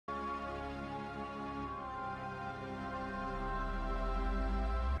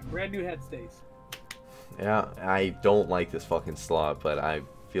Brand new head stays. Yeah, I don't like this fucking slot, but I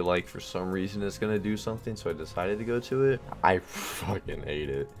feel like for some reason it's gonna do something, so I decided to go to it. I fucking hate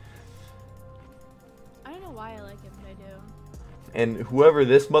it. I don't know why I like it, but I do. And whoever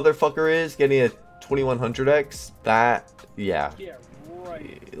this motherfucker is getting a 2100X, that, yeah. Yeah,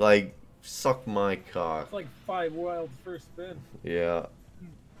 right. Like, suck my cock. It's like 5 wild first spin. Yeah.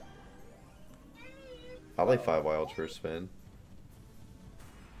 I like 5 wilds for a spin.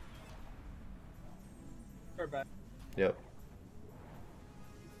 Start back. Yep.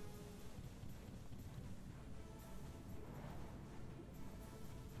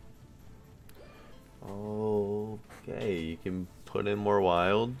 Okay, you can put in more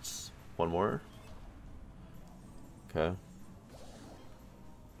wilds. One more. Okay.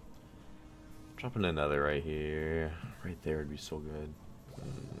 Dropping another right here. Right there would be so good.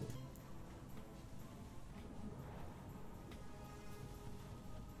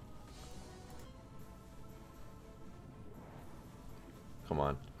 Come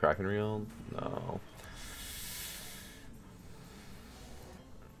on. Kraken reel? No.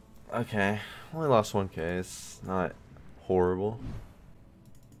 Okay. Only lost 1K. It's not horrible.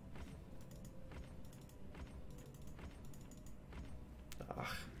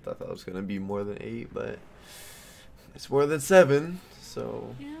 Thought that was gonna be more than 8, but it's more than 7,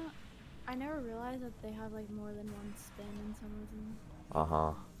 so. Yeah, I never realized that they have like more than one spin in some of them.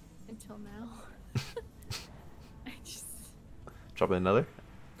 Uh-huh. Until now. I just... Drop in another.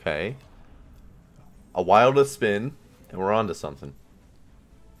 Okay. A wild to spin, and we're on to something.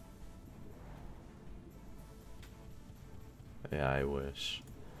 Yeah, I wish.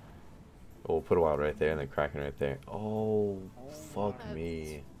 Oh, we'll put a wild right there and then Kraken right there. Oh, fuck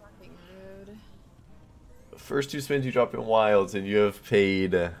me. Fucking rude. First 2 spins you drop in wilds and you have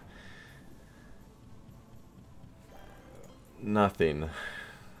paid nothing.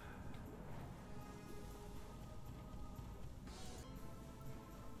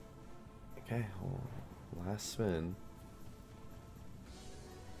 Okay, well, last spin.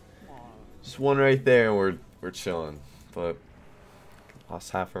 Just one right there and we're chilling. But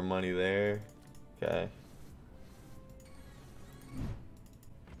lost half our money there. Okay.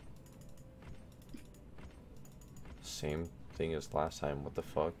 Same thing as last time. What the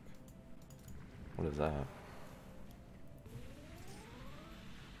fuck? What is that?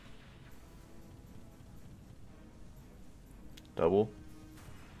 Double?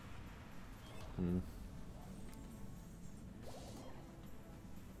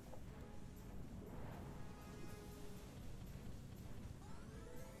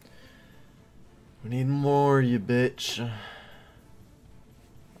 We need more, you bitch.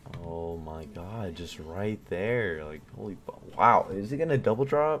 Oh my god, just right there. Like, holy... Wow, is it gonna double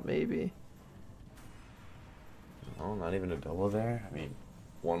drop, maybe? No, not even a double there. I mean,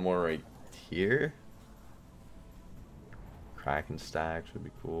 one more right here. Kraken stacks would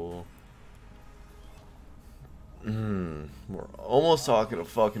be cool. We're almost talking a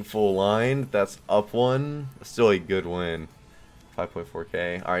fucking full line. That's up 1. Still a good win.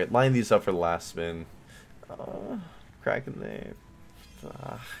 5.4K. Alright, line these up for the last spin. Kraken there.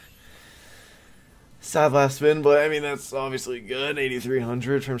 Sad last spin, but I mean, that's obviously good.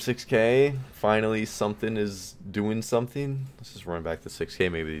 8,300 from 6K. Finally, something is doing something. Let's just run back to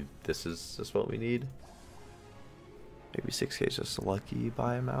 6K. Maybe this is just what we need. Maybe 6K is just a lucky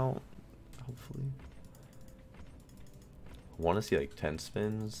buy amount. Hopefully. I want to see like 10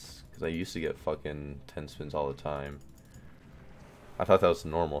 spins. Because I used to get fucking 10 spins all the time. I thought that was a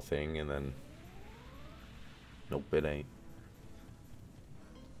normal thing, and then... Nope, it ain't.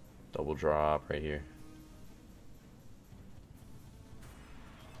 Double drop right here.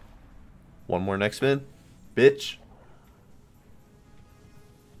 One more next spin. Bitch.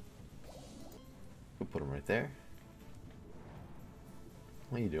 We'll put him right there.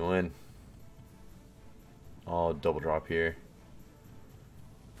 What are you doing? Oh, double drop here.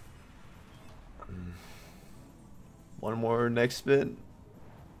 One more next spin.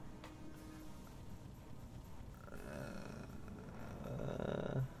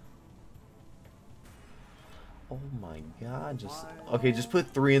 Oh my god, just... Okay, just put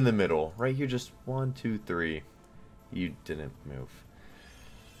 3 in the middle. Right here, just 1, 2, 3. You didn't move.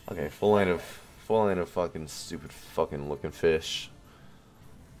 Okay, full line of fucking stupid fucking looking fish.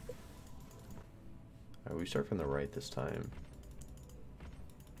 Alright, we start from the right this time.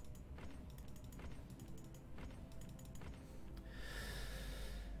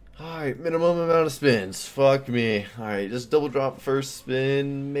 Alright, minimum amount of spins. Fuck me. Alright, just double drop first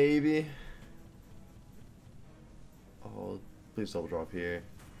spin, maybe. Oh, please double drop here.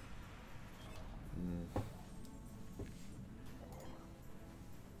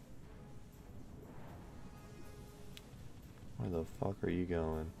 Where the fuck are you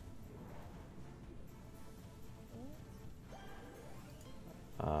going?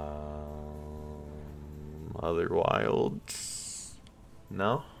 Other wilds?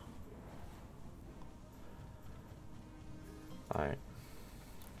 No? Alright.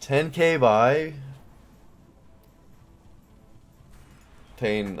 10k buy.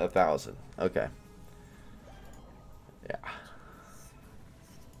 Paying 1,000. Okay. Yeah.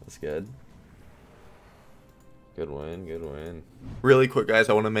 That's good. Good win, good win. Really quick, guys,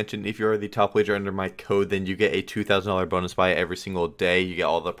 I want to mention if you're the top wager under my code, then you get a $2,000 bonus buy every single day. You get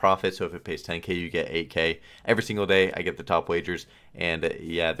all the profits, so if it pays 10k, you get 8k. Every single day, I get the top wagers. And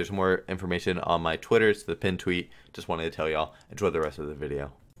yeah, there's more information on my Twitter. It's the pinned tweet. Just wanted to tell y'all. Enjoy the rest of the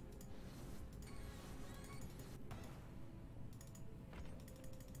video.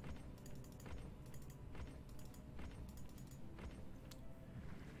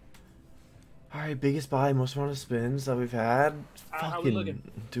 Alright, biggest buy, most amount of spins that we've had. How we looking?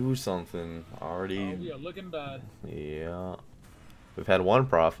 Fucking do something. Already. We are looking bad. Yeah. We've had one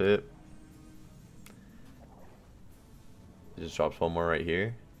profit. It just drops one more right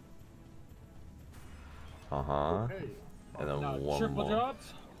here. Uh-huh. Okay. And then Now, one triple more.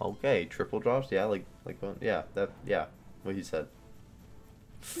 drops? Okay, triple drops. Yeah, yeah, what he said.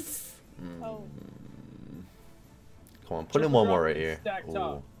 Oh. Come on, put in Triple one more drop right and here. stack Ooh,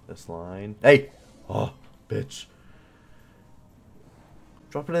 top. this line. Hey! Oh, bitch.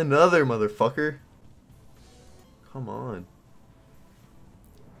 Dropping another, motherfucker. Come on.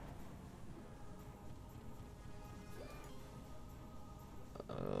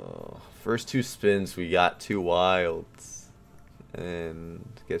 First two spins, we got two wilds. And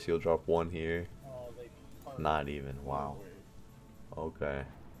I guess you'll drop one here. Oh, they are Not even. Wow. Okay.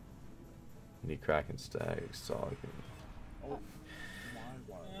 Need Kraken stacks so I can... Oh.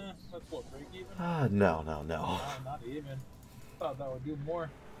 That's what, break even? No. No, not even. Thought that would do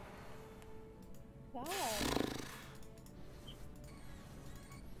more. Wow.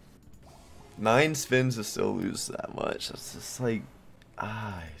 9 spins to still lose that much. It's just like...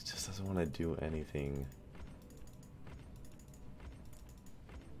 it just doesn't want to do anything.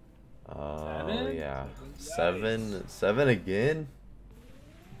 Seven? Yeah. Yikes. 7 again?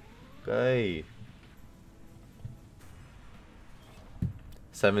 Okay.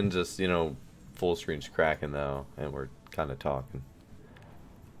 7 just, you know, full screen's Kraken though, and we're kind of talking.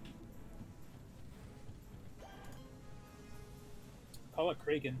 Call it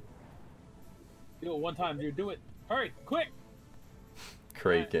Kraken. Do it one time, dude. Do it. Hurry, quick!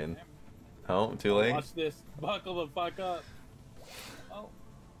 Kraken. Oh, too late? Watch this. Buckle the fuck up. Oh.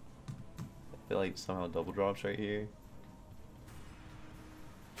 I feel like somehow double drops right here.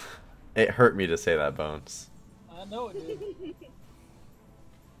 It hurt me to say that, Bones. I know it did.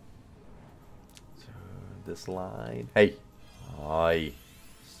 So, this line. Hey! Aye.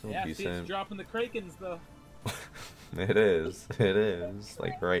 Still Yeah, see, it's decent. dropping the Krakens, though. It is. It is.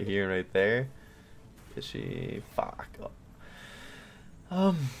 Like right here, right there. Fishy. Fuck.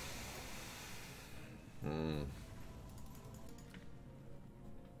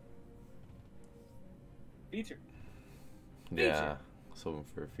 Feature. Yeah. I was hoping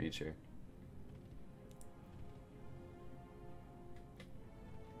for a feature.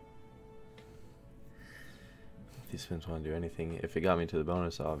 If these spins want to do anything, if it got me to the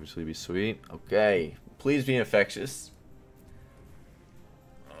bonus, obviously be sweet. Okay. Please be infectious.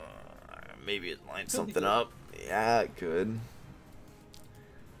 Maybe it lines something up. Yeah, it could.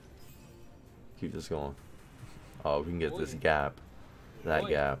 Keep this going. Oh, we can get this gap. That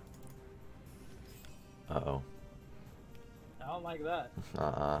gap. Uh-oh. I don't like that.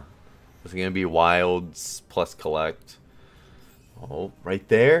 It's gonna be wilds plus collect. Oh, right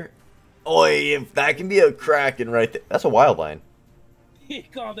there. Oi, if that can be a Kraken right there. That's a wild line. He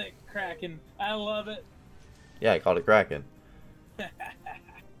called it Kraken. I love it. Yeah, I called it Kraken. Oh.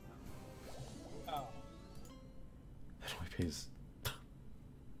 That only pays.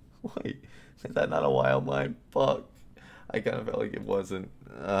 Wait, is that not a wild line? Fuck. I kind of felt like it wasn't.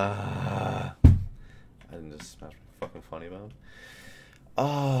 I didn't just smash my fucking funny bone.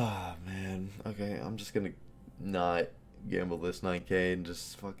 Oh, man. Okay, I'm just gonna not gamble this 9k and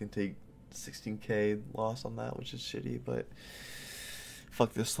just fucking take 16k loss on that, which is shitty, but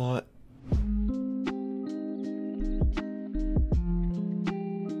fuck this slot.